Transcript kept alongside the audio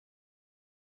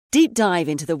Deep dive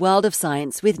into the world of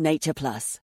science with Nature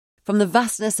Plus. From the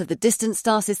vastness of the distant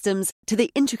star systems to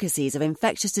the intricacies of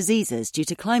infectious diseases due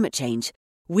to climate change,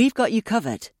 we've got you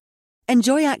covered.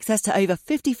 Enjoy access to over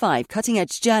 55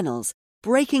 cutting-edge journals,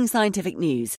 breaking scientific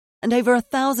news, and over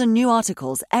 1,000 new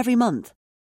articles every month.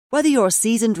 Whether you're a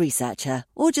seasoned researcher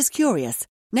or just curious,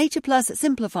 Nature Plus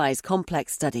simplifies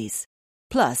complex studies.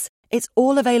 Plus, it's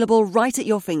all available right at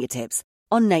your fingertips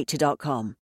on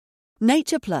nature.com.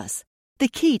 Nature Plus, the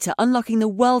key to unlocking the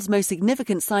world's most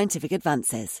significant scientific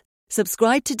advances.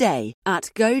 Subscribe today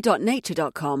at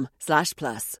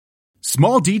go.nature.com/plus.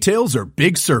 Small details are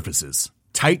big surfaces.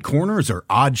 Tight corners are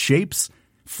odd shapes.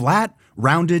 Flat,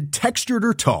 rounded, textured,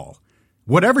 or tall.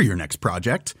 Whatever your next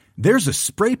project, there's a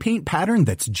spray paint pattern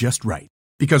that's just right.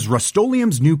 Because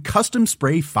Rust-Oleum's new Custom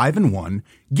Spray 5-in-1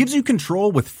 gives you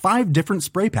control with 5 different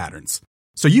spray patterns.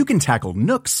 So you can tackle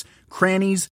nooks,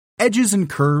 crannies, edges, and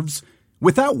curves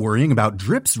without worrying about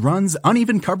drips, runs,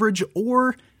 uneven coverage,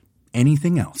 or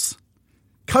anything else.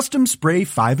 Custom Spray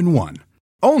 5-in-1.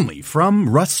 Only from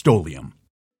Rust-Oleum.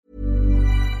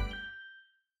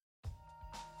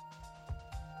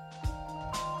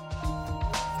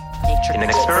 In an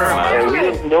experiment. We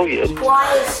don't know yet.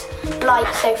 Why is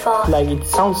light so far? Like, it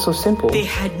sounds so simple. They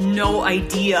had no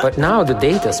idea. But now the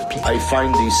data speaks. I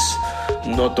find this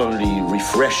not only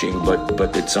refreshing,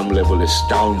 but at some level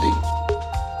astounding.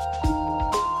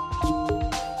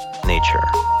 Nature.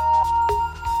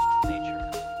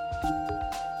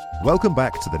 Welcome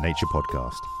back to the Nature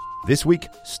Podcast. This week,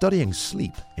 studying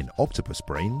sleep in octopus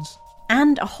brains.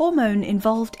 And a hormone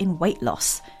involved in weight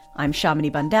loss. I'm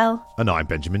Shamini Bundell. And I'm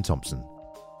Benjamin Thompson.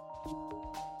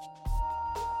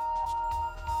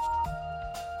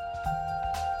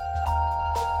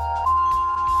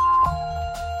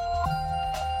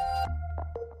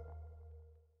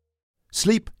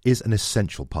 Sleep is an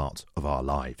essential part of our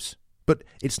lives. But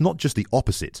it's not just the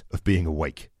opposite of being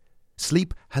awake.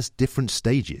 Sleep has different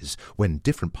stages when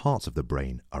different parts of the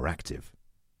brain are active.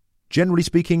 Generally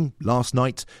speaking, last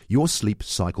night, your sleep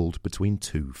cycled between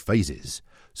 2 phases.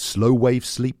 Slow wave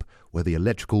sleep, where the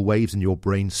electrical waves in your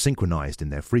brain synchronized in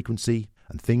their frequency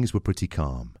and things were pretty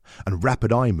calm. And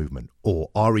rapid eye movement, or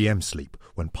REM sleep,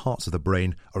 when parts of the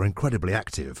brain are incredibly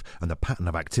active and the pattern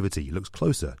of activity looks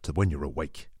closer to when you're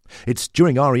awake. It's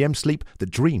during REM sleep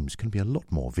that dreams can be a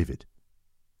lot more vivid.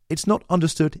 It's not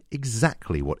understood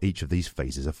exactly what each of these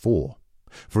phases are for.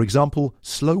 For example,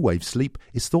 slow-wave sleep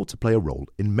is thought to play a role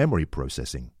in memory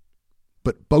processing.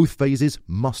 But both phases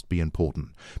must be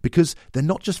important, because they're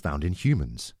not just found in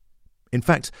humans. In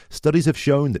fact, studies have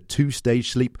shown that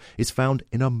 2-stage sleep is found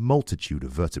in a multitude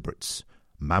of vertebrates,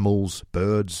 mammals,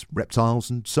 birds, reptiles,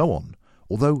 and so on,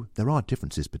 although there are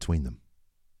differences between them.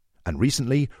 And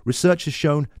recently, research has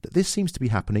shown that this seems to be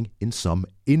happening in some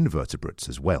invertebrates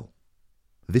as well.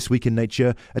 This week in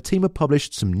Nature, a team have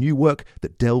published some new work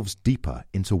that delves deeper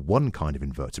into one kind of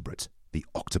invertebrate, the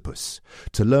octopus,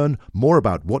 to learn more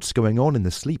about what's going on in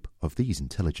the sleep of these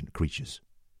intelligent creatures.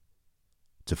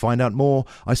 To find out more,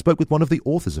 I spoke with one of the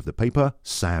authors of the paper,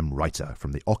 Sam Reiter,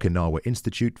 from the Okinawa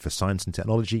Institute for Science and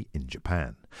Technology in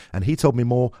Japan, and he told me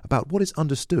more about what is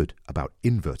understood about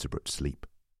invertebrate sleep.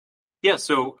 Yeah,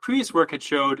 so previous work had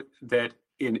showed that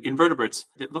in invertebrates,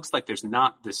 it looks like there's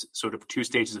not this sort of 2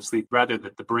 stages of sleep, rather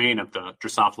that the brain of the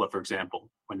Drosophila, for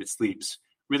example, when it sleeps,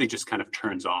 really just kind of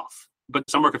turns off. But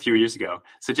some work a few years ago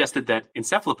suggested that in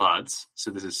cephalopods,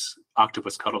 so this is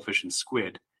octopus, cuttlefish, and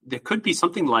squid, there could be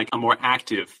something like a more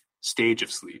active stage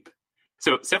of sleep.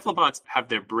 So cephalopods have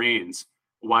their brains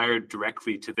wired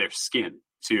directly to their skin,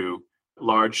 to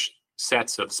large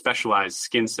sets of specialized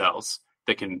skin cells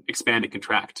that can expand and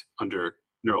contract under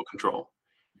neural control.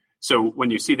 So when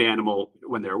you see the animal,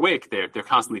 when they're awake, they're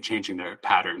constantly changing their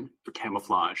pattern for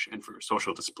camouflage and for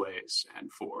social displays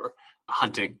and for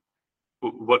hunting.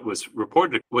 What was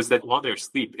reported was that while they're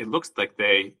asleep, it looks like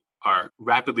they are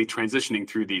rapidly transitioning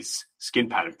through these skin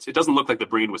patterns. It doesn't look like the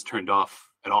brain was turned off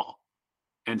at all.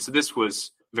 And so this was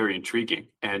very intriguing.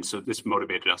 And so this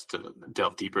motivated us to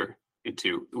delve deeper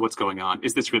into what's going on.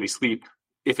 Is this really sleep?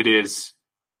 If it is,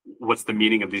 what's the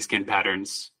meaning of these skin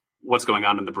patterns? What's going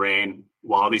on in the brain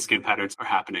while these skin patterns are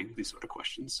happening? These sort of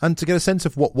questions. And to get a sense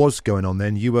of what was going on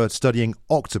then, you were studying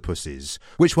octopuses.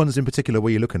 Which ones in particular were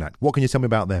you looking at? What can you tell me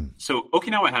about them? So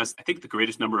Okinawa has, I think, the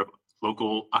greatest number of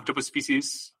local octopus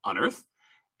species on Earth.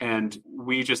 And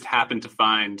we just happened to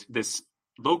find this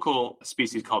local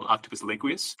species called Octopus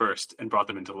laqueus first and brought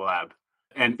them into the lab.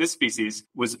 And this species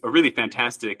was a really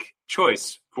fantastic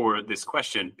choice for this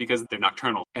question because they're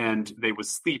nocturnal and they would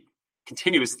sleep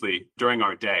continuously during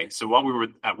our day. So while we were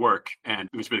at work, and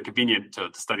it was really convenient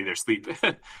to study their sleep.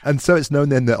 And so it's known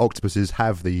then that octopuses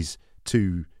have these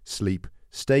 2 sleep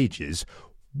stages.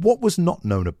 What was not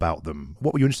known about them?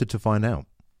 What were you interested to find out?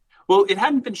 Well, it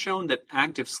hadn't been shown that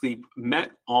active sleep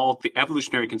met all the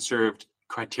evolutionary conserved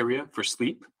criteria for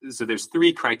sleep. So there's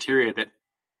 3 criteria that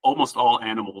almost all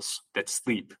animals that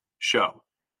sleep show.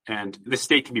 And this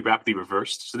state can be rapidly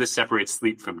reversed. So this separates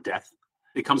sleep from death.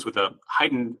 It comes with a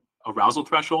heightened arousal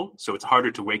threshold, so it's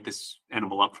harder to wake this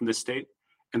animal up from this state.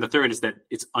 And the third is that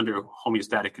it's under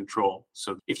homeostatic control.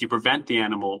 So if you prevent the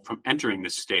animal from entering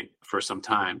this state for some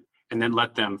time and then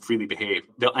let them freely behave,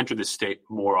 they'll enter this state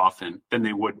more often than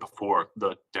they would before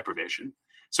the deprivation.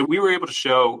 So we were able to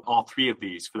show all 3 of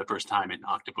these for the first time in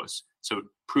octopus. So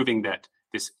proving that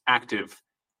this active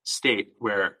state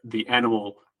where the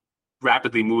animal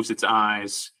rapidly moves its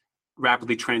eyes,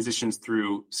 rapidly transitions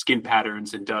through skin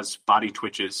patterns and does body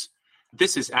twitches,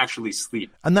 this is actually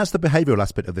sleep. And that's the behavioural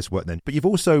aspect of this work then. But you've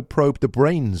also probed the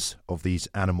brains of these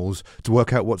animals to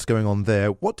work out what's going on there.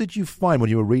 What did you find when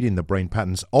you were reading the brain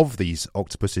patterns of these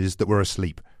octopuses that were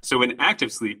asleep? So in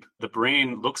active sleep, the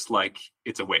brain looks like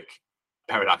it's awake,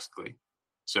 paradoxically.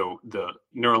 So the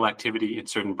neural activity in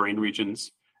certain brain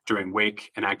regions during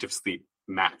wake and active sleep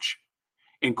match.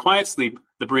 In quiet sleep,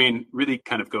 the brain really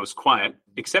kind of goes quiet,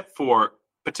 except for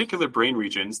particular brain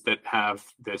regions that have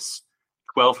this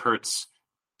 12 hertz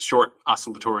short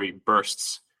oscillatory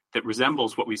bursts that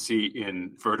resembles what we see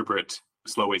in vertebrate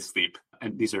slow wave sleep.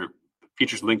 And these are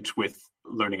features linked with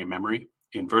learning and memory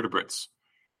in vertebrates.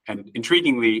 And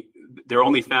intriguingly, they're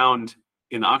only found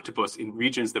in the octopus in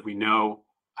regions that we know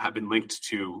have been linked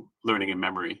to learning and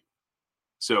memory.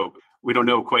 So we don't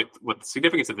know quite what the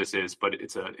significance of this is, but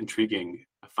it's an intriguing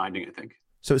finding, I think.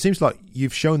 So it seems like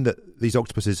you've shown that these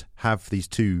octopuses have these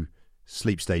 2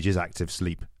 sleep stages, active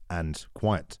sleep and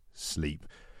quiet sleep.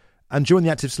 And during the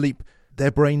active sleep,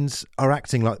 their brains are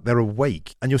acting like they're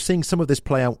awake. And you're seeing some of this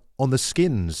play out on the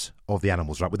skins of the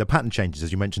animals, right, with the pattern changes,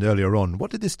 as you mentioned earlier on.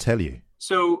 What did this tell you?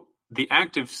 So the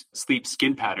active sleep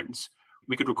skin patterns,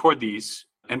 we could record these,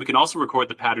 and we can also record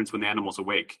the patterns when the animal's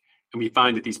awake. And we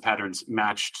find that these patterns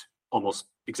matched almost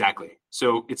exactly.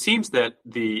 So it seems that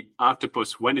the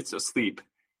octopus, when it's asleep,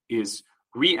 is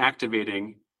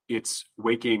reactivating its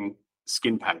waking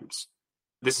skin patterns.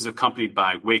 This is accompanied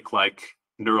by wake-like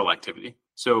neural activity.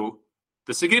 So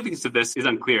the significance of this is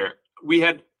unclear. We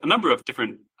had a number of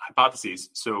different hypotheses.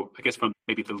 So I guess from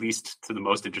maybe the least to the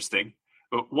most interesting.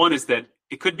 But one is that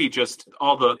it could be just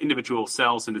all the individual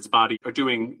cells in its body are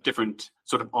doing different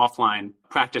sort of offline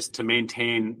practice to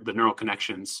maintain the neural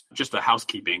connections, just a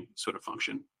housekeeping sort of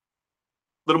function.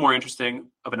 A little more interesting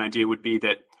of an idea would be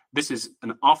that this is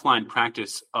an offline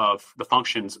practice of the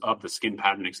functions of the skin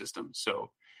patterning system.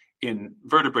 So in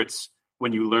vertebrates,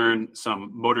 when you learn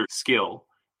some motor skill,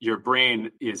 your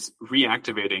brain is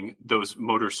reactivating those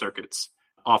motor circuits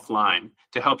offline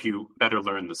to help you better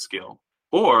learn the skill.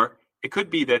 Or it could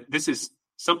be that this is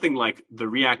something like the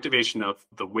reactivation of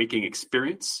the waking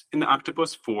experience in the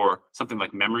octopus for something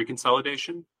like memory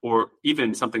consolidation, or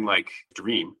even something like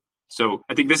dream. So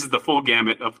I think this is the full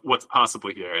gamut of what's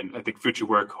possible here. And I think future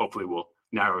work hopefully will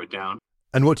narrow it down.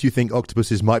 And what do you think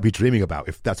octopuses might be dreaming about,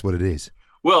 if that's what it is?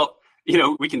 Well,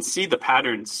 we can see the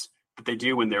patterns that they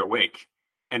do when they're awake,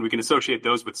 and we can associate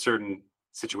those with certain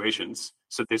situations.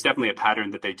 So there's definitely a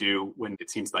pattern that they do when it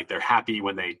seems like they're happy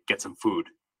when they get some food.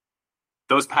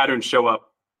 Those patterns show up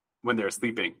when they're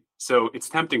sleeping. So it's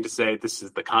tempting to say this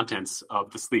is the contents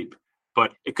of the sleep,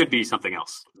 but it could be something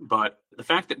else. But the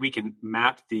fact that we can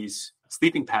map these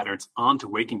sleeping patterns onto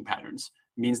waking patterns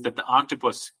means that the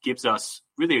octopus gives us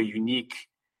really a unique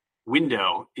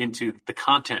window into the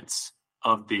contents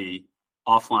of the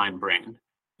offline brain.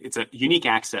 It's a unique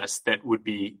access that would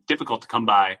be difficult to come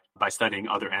by studying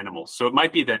other animals. So it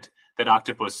might be that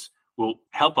octopus will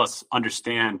help us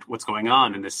understand what's going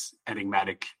on in this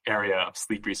enigmatic area of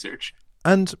sleep research.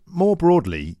 And more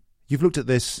broadly, you've looked at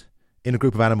this in a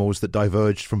group of animals that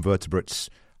diverged from vertebrates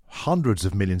hundreds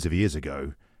of millions of years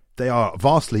ago. They are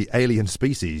vastly alien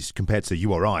species compared to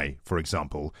you or I, for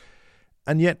example.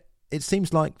 And yet it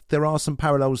seems like there are some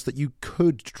parallels that you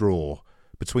could draw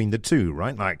between the two,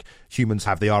 right? Like humans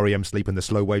have the REM sleep and the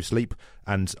slow wave sleep,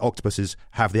 and octopuses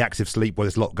have the active sleep where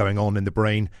there's a lot going on in the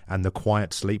brain, and the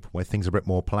quiet sleep where things are a bit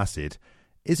more placid.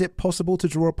 Is it possible to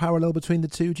draw a parallel between the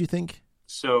two, do you think?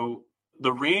 So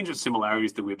the range of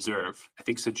similarities that we observe, I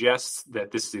think, suggests that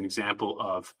this is an example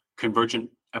of convergent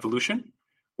evolution,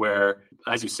 where,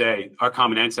 as you say, our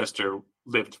common ancestor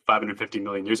lived 550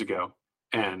 million years ago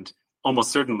and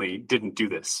almost certainly didn't do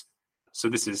this. So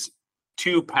this is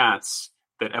 2 paths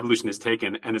that evolution has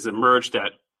taken and has emerged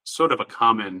at sort of a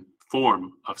common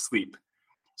form of sleep.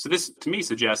 So this, to me,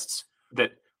 suggests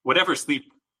that whatever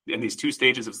sleep in these 2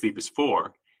 stages of sleep is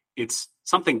for, it's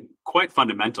something quite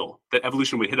fundamental that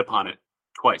evolution would hit upon it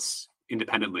twice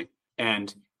independently.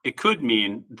 And it could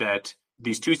mean that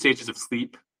these two stages of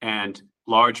sleep and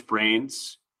large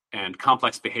brains and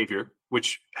complex behavior,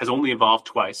 which has only evolved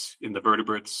twice in the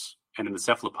vertebrates and in the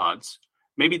cephalopods,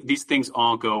 maybe these things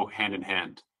all go hand in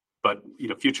hand. But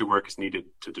future work is needed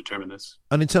to determine this.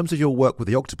 And in terms of your work with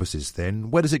the octopuses, then,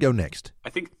 where does it go next?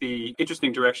 I think the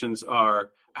interesting directions are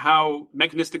how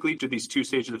mechanistically do these two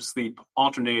stages of sleep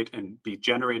alternate and be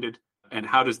generated? And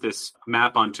how does this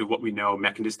map onto what we know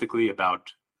mechanistically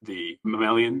about the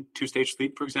mammalian two-stage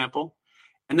sleep, for example?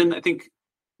 And then I think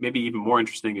maybe even more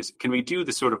interesting is, can we do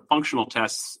the sort of functional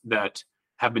tests that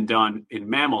have been done in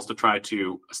mammals to try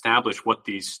to establish what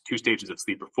these two stages of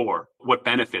sleep are for, what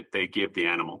benefit they give the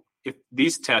animal? If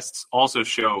these tests also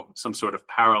show some sort of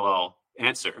parallel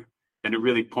answer, then it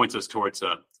really points us towards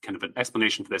a kind of an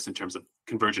explanation for this in terms of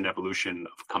convergent evolution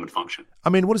of common function. I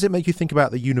mean, what does it make you think about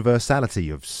the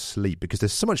universality of sleep? Because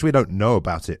there's so much we don't know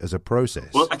about it as a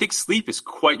process. Well, I think sleep is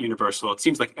quite universal. It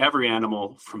seems like every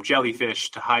animal, from jellyfish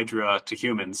to hydra to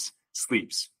humans,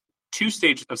 sleeps. Two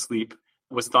stages of sleep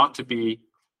was thought to be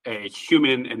a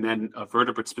human and then a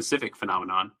vertebrate-specific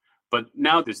phenomenon. But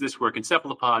now there's this work in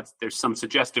cephalopods. There's some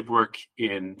suggestive work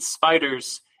in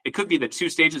spiders. It could be that two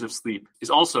stages of sleep is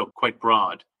also quite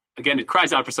broad. Again, it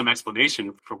cries out for some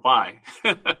explanation for why.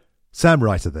 Sam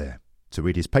Reiter there. To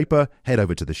read his paper, head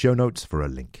over to the show notes for a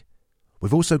link.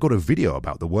 We've also got a video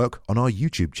about the work on our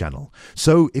YouTube channel.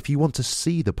 So if you want to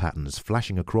see the patterns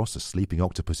flashing across a sleeping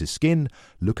octopus's skin,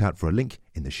 look out for a link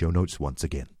in the show notes once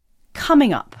again.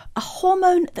 Coming up, a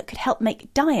hormone that could help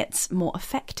make diets more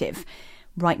effective.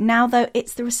 Right now, though,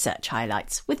 it's the research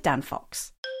highlights with Dan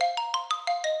Fox.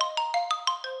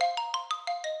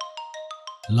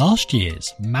 Last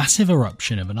year's massive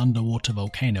eruption of an underwater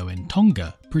volcano in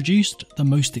Tonga produced the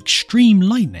most extreme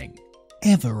lightning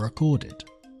ever recorded.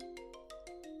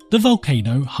 The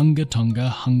volcano Hunga Tonga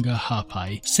Hunga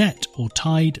Hapai set or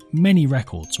tied many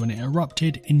records when it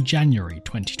erupted in January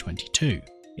 2022.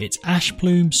 Its ash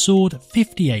plume soared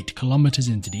 58 kilometres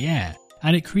into the air,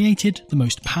 and it created the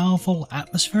most powerful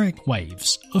atmospheric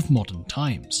waves of modern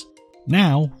times.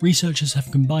 Now, researchers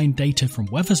have combined data from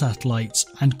weather satellites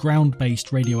and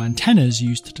ground-based radio antennas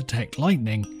used to detect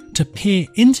lightning to peer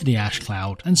into the ash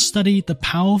cloud and study the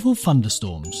powerful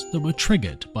thunderstorms that were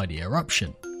triggered by the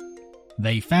eruption.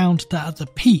 They found that at the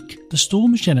peak, the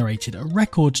storms generated a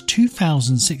record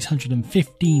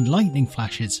 2,615 lightning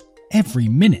flashes every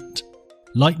minute.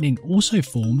 Lightning also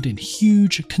formed in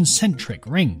huge concentric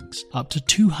rings, up to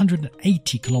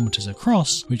 280 kilometres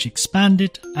across, which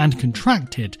expanded and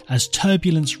contracted as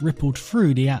turbulence rippled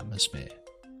through the atmosphere.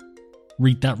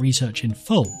 Read that research in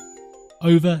full,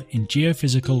 over in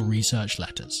Geophysical Research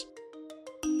Letters.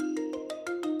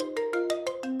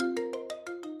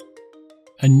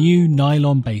 A new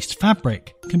nylon-based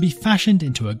fabric can be fashioned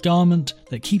into a garment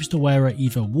that keeps the wearer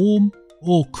either warm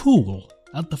or cool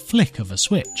at the flick of a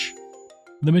switch.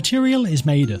 The material is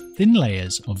made of thin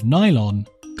layers of nylon,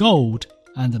 gold,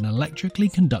 and an electrically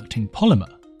conducting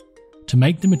polymer. To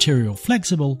make the material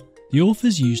flexible, the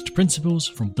authors used principles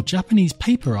from the Japanese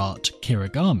paper art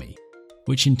kirigami,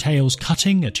 which entails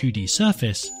cutting a 2D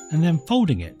surface and then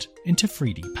folding it into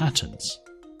 3D patterns.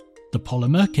 The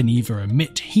polymer can either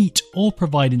emit heat or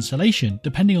provide insulation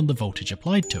depending on the voltage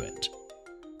applied to it.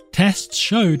 Tests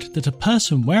showed that a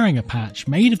person wearing a patch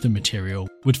made of the material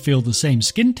would feel the same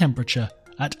skin temperature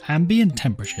at ambient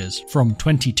temperatures from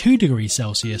 22 degrees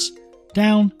Celsius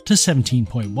down to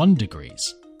 17.1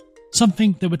 degrees.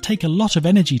 Something that would take a lot of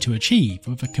energy to achieve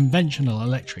with a conventional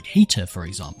electric heater, for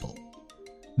example.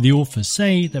 The authors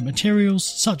say that materials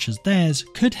such as theirs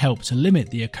could help to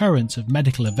limit the occurrence of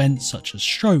medical events such as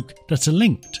stroke that are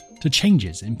linked to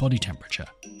changes in body temperature.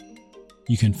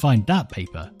 You can find that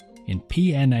paper in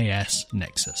PNAS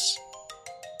Nexus.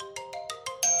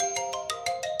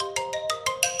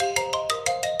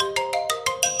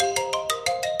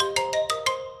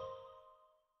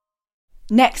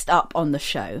 Next up on the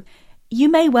show, you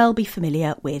may well be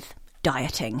familiar with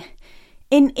dieting.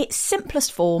 In its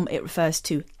simplest form, it refers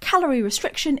to calorie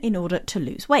restriction in order to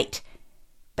lose weight.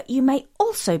 But you may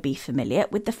also be familiar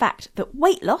with the fact that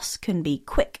weight loss can be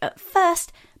quick at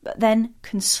first, but then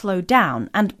can slow down,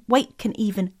 and weight can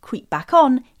even creep back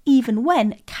on even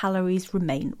when calories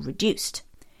remain reduced.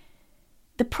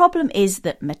 The problem is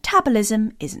that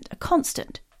metabolism isn't a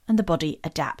constant, and the body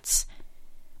adapts.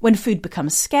 When food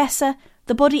becomes scarcer,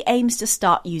 the body aims to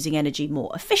start using energy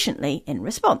more efficiently in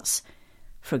response.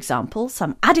 For example,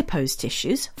 some adipose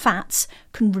tissues, fats,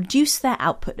 can reduce their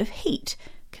output of heat,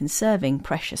 conserving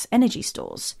precious energy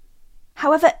stores.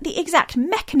 However, the exact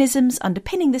mechanisms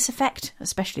underpinning this effect,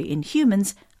 especially in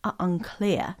humans, are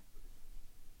unclear.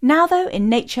 Now though, in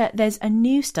Nature, there's a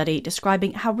new study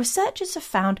describing how researchers have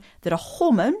found that a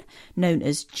hormone, known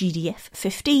as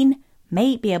GDF15,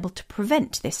 may be able to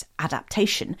prevent this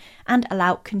adaptation and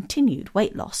allow continued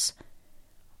weight loss.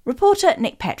 Reporter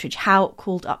Nick Petridge-Howe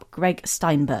called up Greg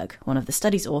Steinberg, one of the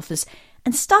study's authors,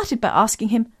 and started by asking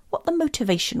him what the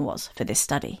motivation was for this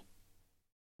study.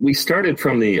 We started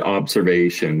from the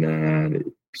observation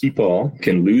that people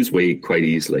can lose weight quite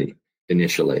easily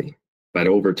initially, but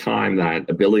over time that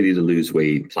ability to lose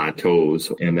weight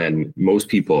plateaus, and then most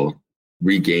people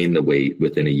regain the weight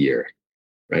within a year,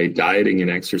 right? Dieting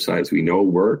and exercise we know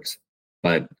works,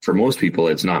 but for most people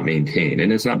it's not maintained.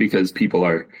 And it's not because people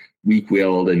are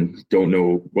weak-willed and don't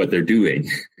know what they're doing.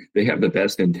 They have the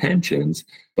best intentions,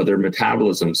 but their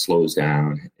metabolism slows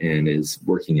down and is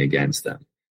working against them.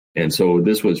 And so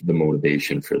this was the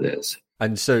motivation for this.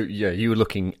 And so, yeah, you were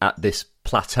looking at this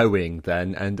plateauing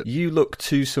then, and you looked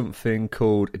to something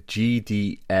called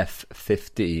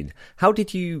GDF15. How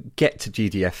did you get to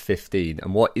GDF15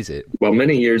 and what is it? Well,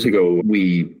 many years ago,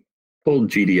 we pulled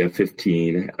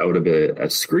GDF15 out of a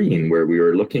screen where we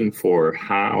were looking for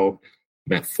how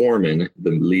metformin,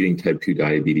 the leading type 2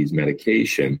 diabetes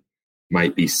medication,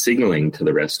 might be signaling to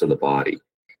the rest of the body.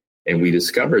 And we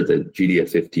discovered that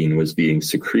GDF15 was being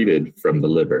secreted from the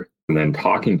liver and then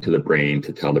talking to the brain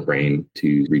to tell the brain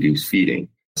to reduce feeding.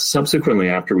 Subsequently,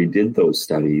 after we did those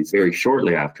studies, very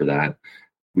shortly after that,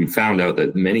 we found out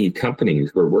that many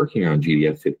companies were working on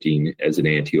GDF15 as an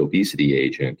anti-obesity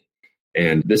agent.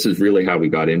 And this is really how we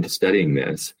got into studying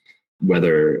this,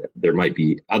 whether there might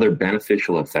be other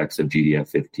beneficial effects of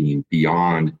GDF15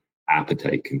 beyond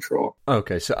appetite control.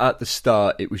 Okay, so at the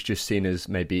start, it was just seen as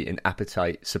maybe an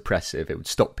appetite suppressive. It would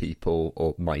stop people,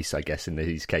 or mice, I guess, in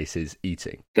these cases,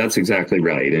 eating. That's exactly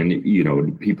right.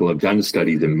 And, people have done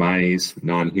studies in mice,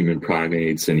 non-human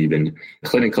primates, and even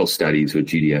clinical studies with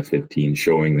GDF15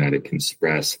 showing that it can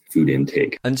suppress food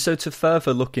intake. And so to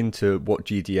further look into what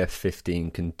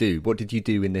GDF15 can do, what did you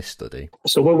do in this study?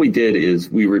 So what we did is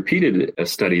we repeated a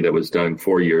study that was done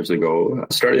 4 years ago,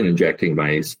 started injecting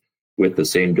mice with the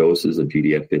same doses of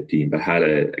GDF15, but had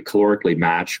a calorically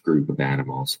matched group of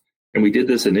animals. And we did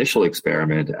this initial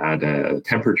experiment at a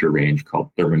temperature range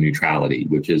called thermoneutrality,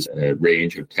 which is a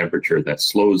range of temperature that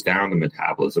slows down the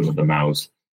metabolism of the mouse,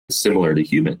 similar to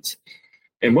humans.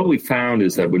 And what we found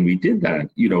is that when we did that,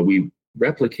 we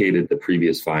replicated the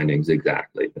previous findings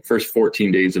exactly. The first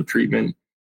 14 days of treatment,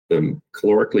 the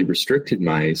calorically restricted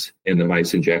mice and the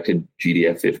mice injected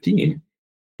GDF15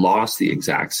 lost the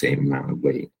exact same amount of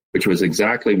weight, which was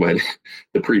exactly what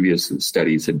the previous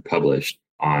studies had published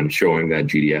on showing that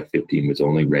GDF15 was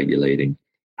only regulating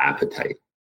appetite.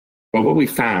 But what we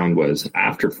found was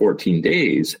after 14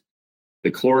 days,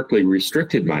 the calorically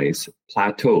restricted mice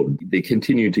plateaued. They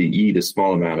continued to eat a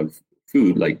small amount of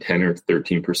food, like 10 or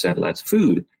 13% less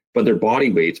food, but their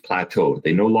body weights plateaued.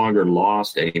 They no longer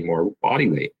lost any more body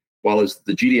weight, while as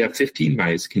the GDF15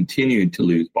 mice continued to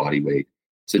lose body weight,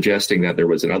 suggesting that there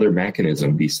was another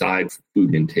mechanism besides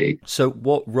food intake. So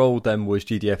what role then was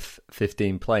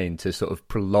GDF15 playing to sort of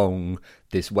prolong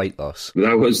this weight loss?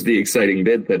 That was the exciting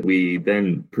bit that we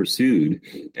then pursued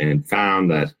and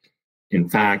found that, in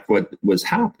fact, what was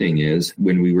happening is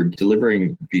when we were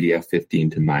delivering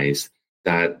GDF15 to mice,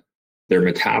 that their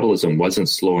metabolism wasn't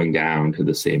slowing down to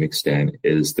the same extent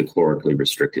as the calorically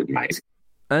restricted mice.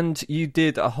 And you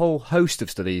did a whole host of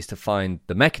studies to find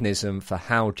the mechanism for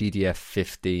how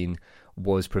GDF15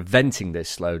 was preventing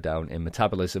this slowdown in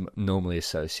metabolism normally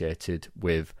associated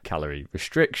with calorie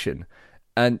restriction.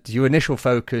 And your initial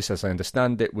focus, as I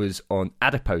understand it, was on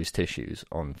adipose tissues,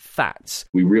 on fats.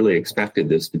 We really expected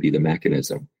this to be the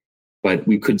mechanism, but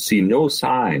we could see no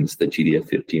signs that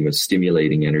GDF15 was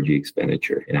stimulating energy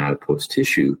expenditure in adipose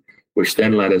tissue, which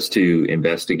then led us to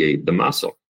investigate the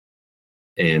muscle.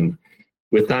 And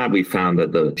with that, we found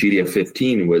that the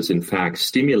GDF15 was in fact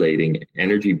stimulating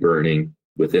energy burning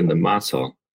within the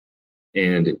muscle.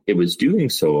 And it was doing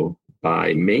so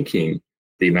by making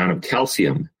the amount of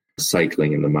calcium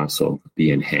cycling in the muscle be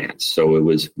enhanced. So it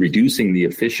was reducing the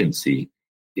efficiency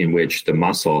in which the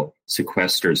muscle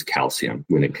sequesters calcium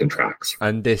when it contracts.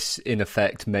 And this, in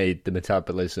effect, made the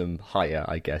metabolism higher,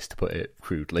 I guess, to put it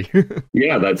crudely.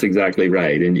 Yeah, that's exactly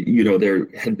right. And, there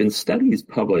had been studies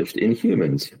published in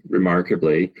humans,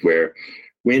 remarkably, where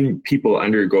when people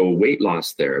undergo weight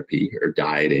loss therapy or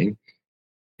dieting,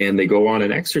 and they go on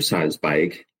an exercise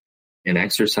bike and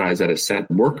exercise at a set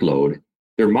workload,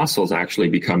 their muscles actually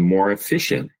become more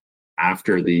efficient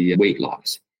after the weight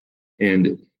loss.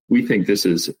 And we think this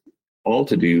is all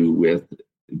to do with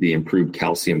the improved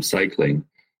calcium cycling,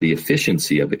 the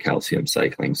efficiency of the calcium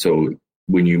cycling. So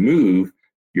when you move,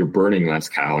 you're burning less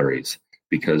calories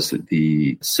because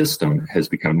the system has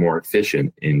become more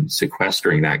efficient in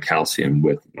sequestering that calcium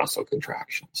with muscle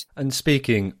contractions. And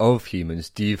speaking of humans,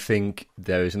 do you think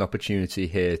there is an opportunity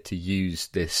here to use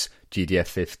this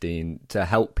GDF15 to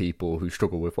help people who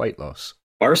struggle with weight loss?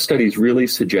 Our studies really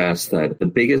suggest that the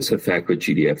biggest effect with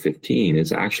GDF15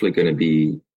 is actually going to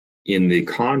be in the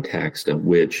context of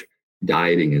which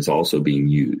dieting is also being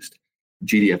used.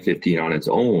 GDF15 on its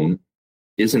own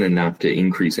isn't enough to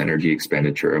increase energy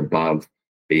expenditure above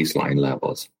baseline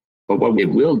levels. But what it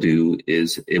will do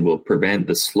is it will prevent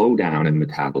the slowdown in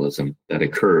metabolism that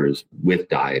occurs with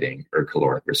dieting or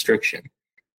caloric restriction.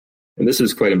 And this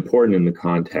is quite important in the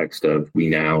context of we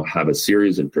now have a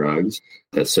series of drugs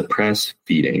that suppress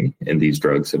feeding, and these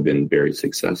drugs have been very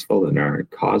successful and are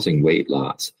causing weight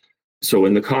loss. So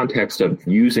in the context of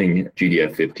using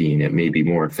GDF15, it may be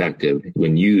more effective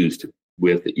when used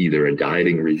with either a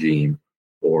dieting regime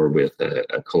or with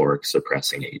a caloric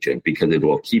suppressing agent, because it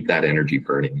will keep that energy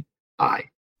burning high.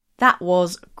 That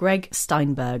was Greg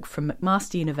Steinberg from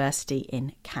McMaster University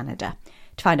in Canada.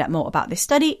 To find out more about this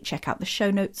study, check out the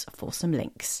show notes for some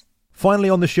links.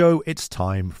 Finally on the show, it's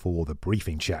time for the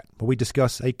briefing chat, where we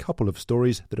discuss a couple of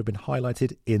stories that have been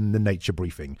highlighted in the Nature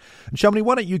briefing. And Shamini,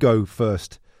 why don't you go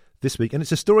first this week? And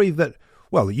it's a story that,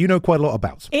 well, you know quite a lot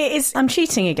about. It is. I'm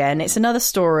cheating again. It's another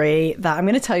story that I'm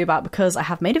going to tell you about because I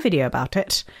have made a video about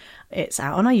it. It's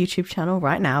out on our YouTube channel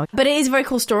right now. But it is a very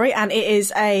cool story, and it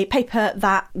is a paper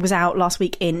that was out last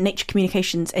week in Nature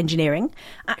Communications Engineering,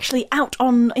 actually out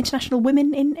on International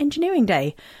Women in Engineering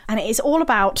Day. And it is all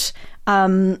about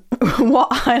what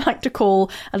I like to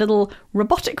call a little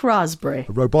robotic raspberry.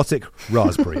 A robotic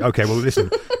raspberry. Okay, well, listen,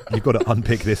 you've got to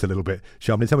unpick this a little bit.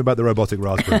 Shamini, tell me about the robotic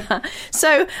raspberry.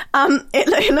 So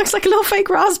it looks like a little fake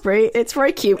raspberry. It's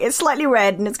very cute. It's slightly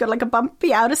red and it's got like a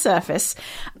bumpy outer surface.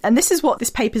 And this is what this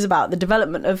paper's about, the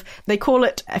development of, they call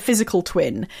it a physical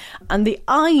twin. And the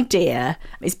idea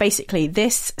is basically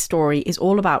this story is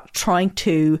all about trying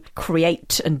to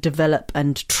create and develop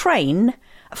and train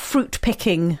fruit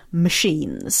picking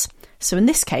machines. So in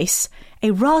this case,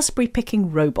 a raspberry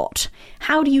picking robot.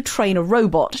 How do you train a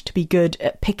robot to be good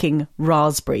at picking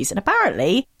raspberries? And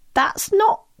apparently that's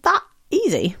not that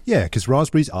easy. Yeah, because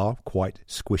raspberries are quite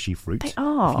squishy fruit. They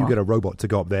are. If you get a robot to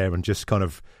go up there and just kind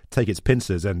of take its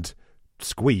pincers and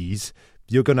squeeze,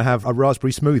 you're going to have a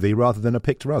raspberry smoothie rather than a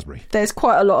picked raspberry. There's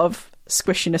quite a lot of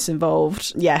squishiness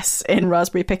involved, yes, in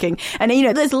raspberry picking. And, you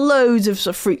know, there's loads of,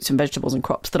 sort of fruits and vegetables and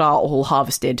crops that are all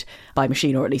harvested by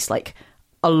machine, or at least like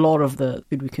a lot of the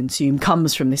food we consume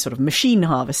comes from this sort of machine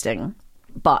harvesting.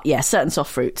 But yeah, certain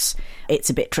soft fruits, it's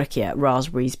a bit trickier,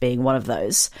 raspberries being one of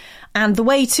those. And the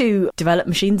way to develop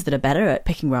machines that are better at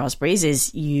picking raspberries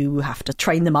is you have to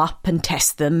train them up and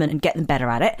test them and get them better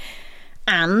at it.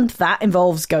 And that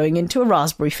involves going into a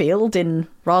raspberry field in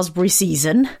raspberry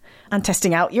season and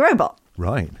testing out your robot.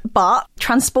 Right. But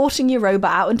transporting your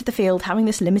robot out into the field, having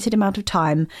this limited amount of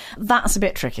time, that's a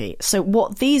bit tricky. So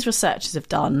what these researchers have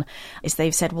done is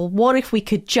they've said, well, what if we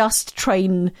could just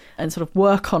train and sort of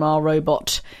work on our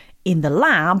robot in the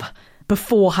lab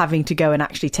before having to go and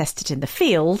actually test it in the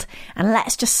field, and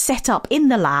let's just set up in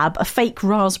the lab a fake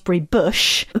raspberry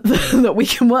bush that we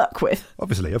can work with.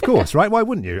 Obviously, of course, right? Why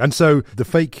wouldn't you? And so the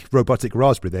fake robotic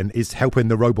raspberry then is helping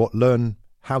the robot learn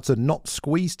how to not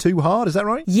squeeze too hard, is that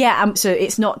right? Yeah, so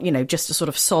it's not, you know, just a sort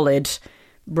of solid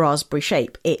raspberry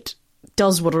shape. It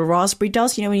does what a raspberry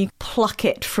does, you know, when you pluck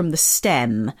it from the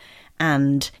stem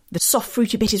and the soft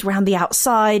fruity bit is around the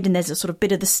outside and there's a sort of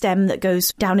bit of the stem that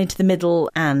goes down into the middle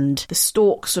and the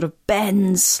stalk sort of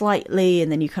bends slightly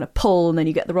and then you kind of pull and then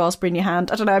you get the raspberry in your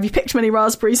hand. I don't know, have you picked many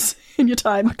raspberries in your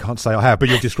time? I can't say I have, but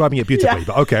you're describing it beautifully. Yeah.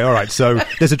 But okay, all right, so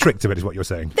there's a trick to it is what you're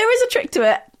saying. There is a trick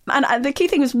to it. And the key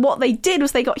thing was what they did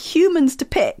was they got humans to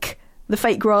pick the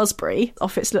fake raspberry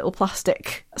off its little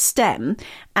plastic stem.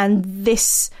 And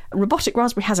this robotic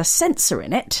raspberry has a sensor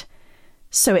in it,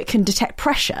 so it can detect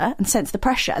pressure and sense the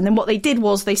pressure. And then what they did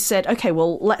was they said, okay,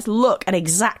 well, let's look at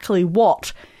exactly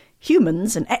what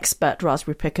humans and expert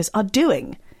raspberry pickers are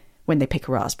doing when they pick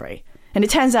a raspberry. And it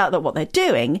turns out that what they're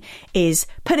doing is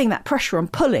putting that pressure on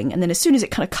pulling, and then as soon as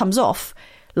it kind of comes off,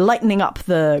 lightening up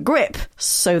the grip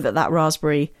so that that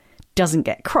raspberry doesn't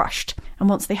get crushed. And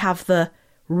once they have the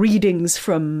readings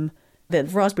from the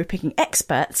raspberry picking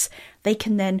experts, they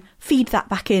can then feed that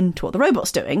back into what the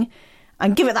robot's doing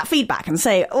and give it that feedback and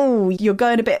say, oh, you're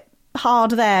going a bit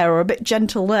hard there or a bit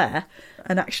gentle there.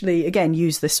 And actually, again,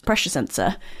 use this pressure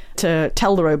sensor to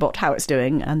tell the robot how it's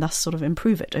doing and thus sort of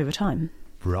improve it over time.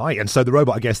 Right. And so the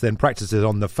robot, I guess, then practices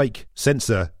on the fake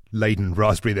sensor laden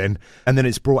raspberry then, and then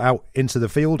it's brought out into the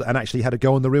field and actually had a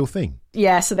go on the real thing.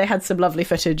 Yeah, so they had some lovely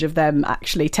footage of them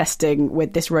actually testing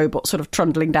with this robot sort of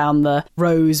trundling down the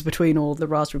rows between all the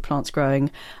raspberry plants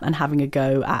growing and having a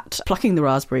go at plucking the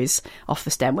raspberries off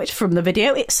the stem, which from the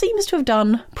video it seems to have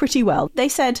done pretty well. They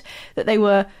said that they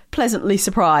were pleasantly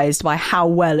surprised by how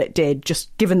well it did,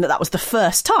 just given that that was the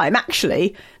first time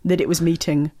actually that it was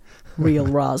meeting real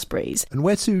raspberries. And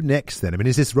where to next then? I mean,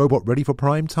 is this robot ready for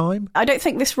prime time? I don't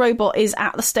think this robot is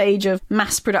at the stage of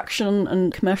mass production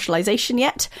and commercialisation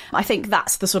yet. I think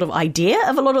that's the sort of idea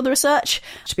of a lot of the research,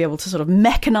 to be able to sort of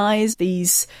mechanise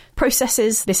these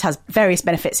processes. This has various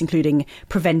benefits, including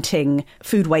preventing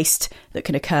food waste that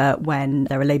can occur when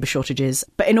there are labour shortages.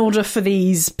 But in order for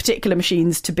these particular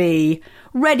machines to be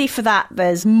ready for that,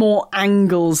 there's more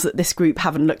angles that this group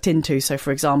haven't looked into. So,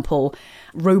 for example,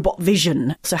 robot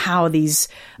vision. So how these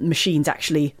machines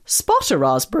actually spot a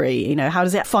raspberry, you know, how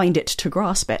does it find it to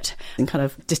grasp it and kind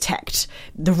of detect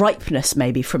the ripeness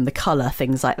maybe from the colour,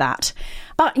 things like that.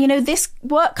 But, you know, this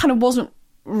work kind of wasn't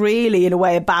really in a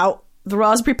way about the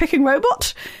raspberry picking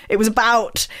robot. It was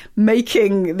about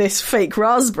making this fake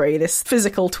raspberry, this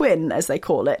physical twin, as they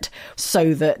call it,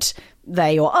 so that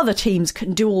they or other teams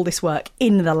can do all this work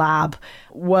in the lab,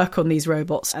 work on these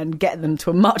robots and get them to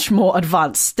a much more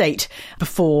advanced state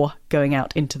before going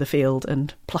out into the field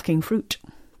and plucking fruit.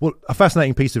 Well, a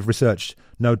fascinating piece of research,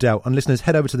 no doubt. And listeners,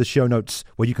 head over to the show notes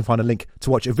where you can find a link to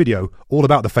watch a video all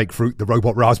about the fake fruit, the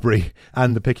robot raspberry,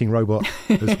 and the picking robot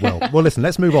as well. Well, listen,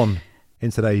 let's move on in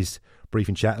today's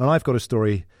briefing chat. And I've got a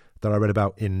story that I read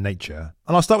about in Nature.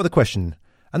 And I'll start with a question.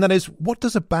 And that is, what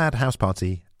does a bad house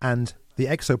party and the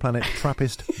exoplanet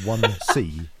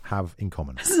TRAPPIST-1c have in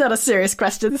common? This is not a serious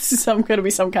question. This is going to be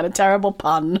some kind of terrible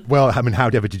pun. Well, I mean, how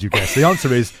ever did you guess? The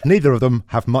answer is neither of them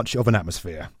have much of an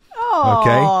atmosphere.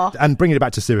 Aww. Okay? And bringing it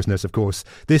back to seriousness, of course,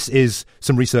 this is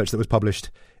some research that was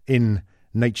published in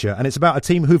Nature, and it's about a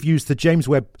team who've used the James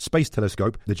Webb Space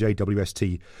Telescope, the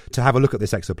JWST, to have a look at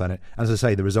this exoplanet. As I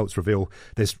say, the results reveal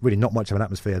there's really not much of an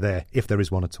atmosphere there, if there is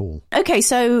one at all. Okay,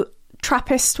 so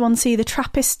TRAPPIST-1c, the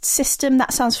TRAPPIST system,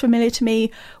 that sounds familiar to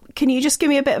me. Can you just give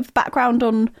me a bit of background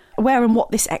on where and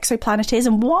what this exoplanet is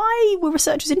and why were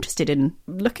researchers interested in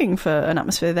looking for an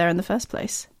atmosphere there in the first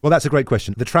place? Well, that's a great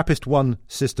question. The TRAPPIST-1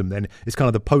 system, then, is kind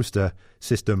of the poster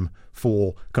system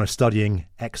for kind of studying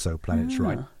exoplanets,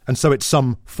 right? And so it's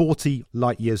some 40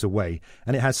 light years away,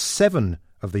 and it has 7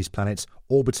 of these planets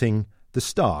orbiting the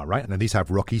star, right? And these have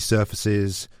rocky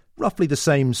surfaces, roughly the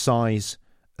same size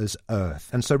as Earth.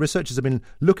 And so researchers have been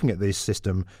looking at this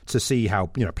system to see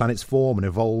how, you know, planets form and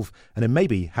evolve, and then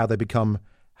maybe how they become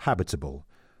habitable.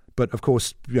 But of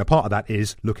course, you know, part of that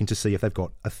is looking to see if they've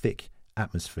got a thick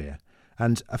atmosphere.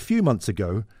 And a few months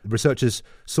ago, researchers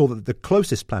saw that the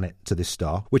closest planet to this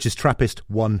star, which is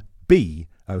TRAPPIST-1b,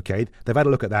 okay, they've had a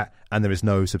look at that, and there is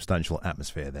no substantial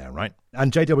atmosphere there, right?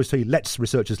 And JWST lets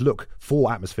researchers look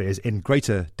for atmospheres in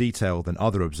greater detail than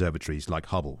other observatories like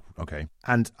Hubble, okay?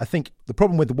 And I think the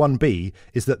problem with the 1b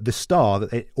is that the star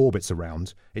that it orbits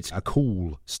around, it's a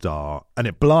cool star, and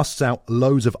it blasts out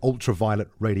loads of ultraviolet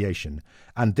radiation,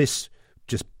 and this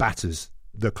just batters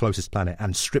the closest planet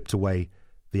and stripped away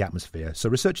the atmosphere. So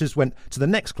researchers went to the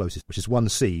next closest, which is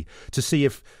 1c, to see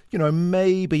if, you know,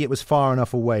 maybe it was far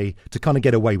enough away to kind of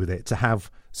get away with it, to have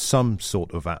some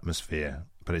sort of atmosphere.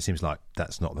 But it seems like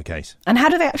that's not the case. And how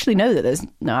do they actually know that there's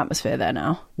no atmosphere there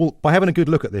now? Well, by having a good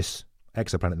look at this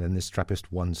exoplanet then, this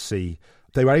TRAPPIST-1c,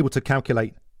 they were able to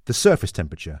calculate the surface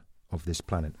temperature of this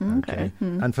planet. Okay.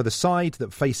 And for the side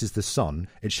that faces the sun,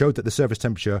 it showed that the surface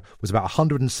temperature was about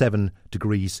 107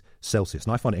 degrees Celsius.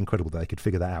 And I find it incredible that they could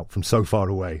figure that out from so far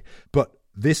away. But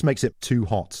this makes it too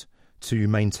hot to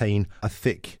maintain a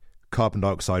thick carbon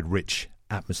dioxide rich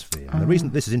atmosphere. And the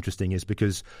reason this is interesting is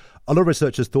because a lot of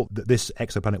researchers thought that this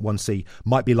exoplanet 1c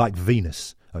might be like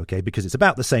Venus, okay, because it's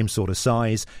about the same sort of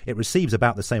size, it receives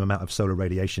about the same amount of solar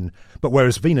radiation, but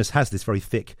whereas Venus has this very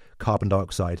thick carbon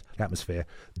dioxide atmosphere,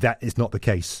 that is not the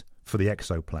case for the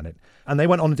exoplanet. And they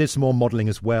went on and did some more modelling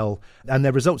as well, and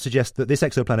their results suggest that this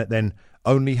exoplanet then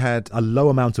only had a low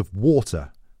amount of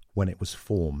water when it was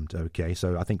formed, okay,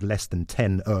 so I think less than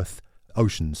 10 Earth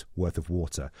oceans worth of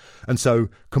water. And so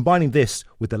combining this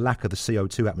with the lack of the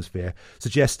CO2 atmosphere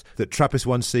suggests that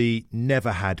TRAPPIST-1c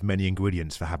never had many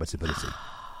ingredients for habitability.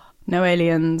 No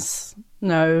aliens,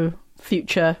 no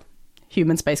future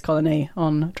human space colony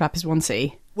on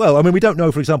TRAPPIST-1c. Well, I mean, we don't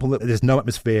know, for example, that there's no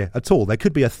atmosphere at all. There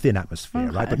could be a thin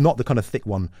atmosphere, right? But not the kind of thick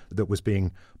one that was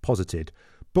being posited.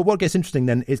 But what gets interesting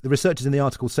then is the researchers in the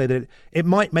article say that it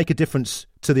might make a difference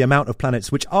to the amount of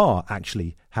planets which are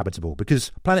actually habitable,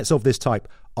 because planets of this type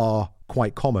are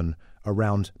quite common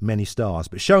around many stars,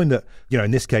 but showing that,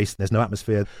 in this case, there's no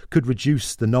atmosphere, could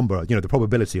reduce the number, the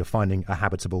probability of finding a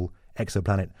habitable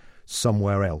exoplanet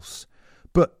somewhere else.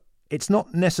 But it's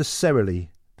not necessarily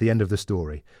the end of the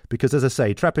story, because, as I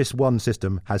say, TRAPPIST-1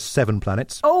 system has 7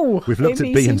 planets. Oh, we've looked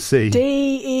at B and C.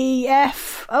 D, E,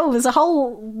 F. Oh, there's a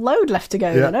whole load left to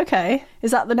go then. Okay. Is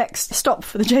that the next stop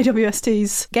for the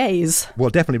JWST's gaze?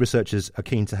 Well, definitely researchers are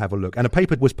keen to have a look. And a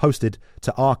paper was posted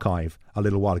to Archive a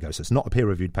little while ago, so it's not a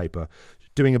peer-reviewed paper,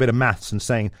 doing a bit of maths and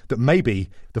saying that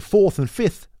maybe the 4th and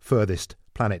 5th furthest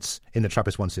planets in the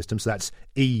TRAPPIST-1 system, so that's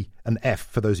E and F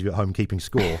for those of you at home keeping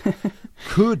score,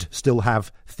 could still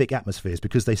have thick atmospheres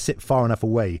because they sit far enough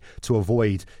away to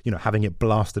avoid, having it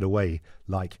blasted away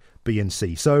like B and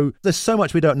C. So there's so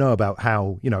much we don't know about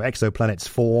how, exoplanets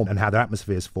form and how their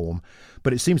atmospheres form.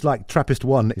 But it seems like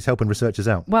TRAPPIST-1 is helping researchers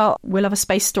out. Well, we'll have a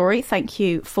space story. Thank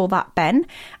you for that, Ben.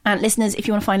 And listeners, if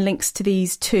you want to find links to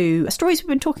these 2 stories we've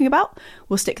been talking about,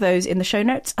 we'll stick those in the show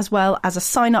notes, as well as a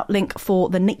sign-up link for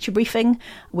the Nature Briefing,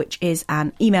 which is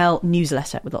an email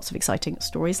newsletter with lots of exciting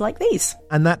stories like these.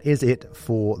 And that is it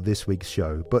for this week's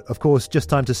show. But of course, just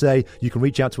time to say you can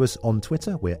reach out to us on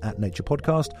Twitter. We're at Nature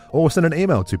Podcast, or send an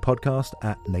email to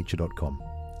podcast@nature.com.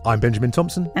 I'm Benjamin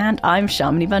Thompson. And I'm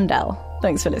Shamini Bundell.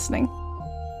 Thanks for listening.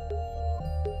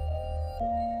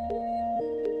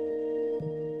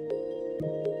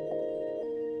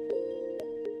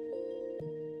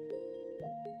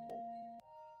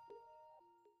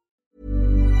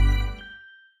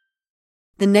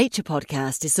 The Nature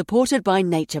Podcast is supported by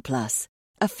Nature Plus,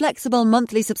 a flexible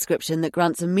monthly subscription that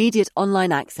grants immediate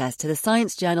online access to the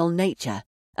science journal Nature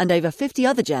and over 50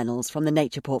 other journals from the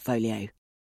Nature portfolio.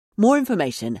 More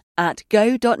information at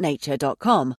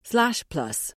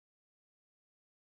go.nature.com/plus.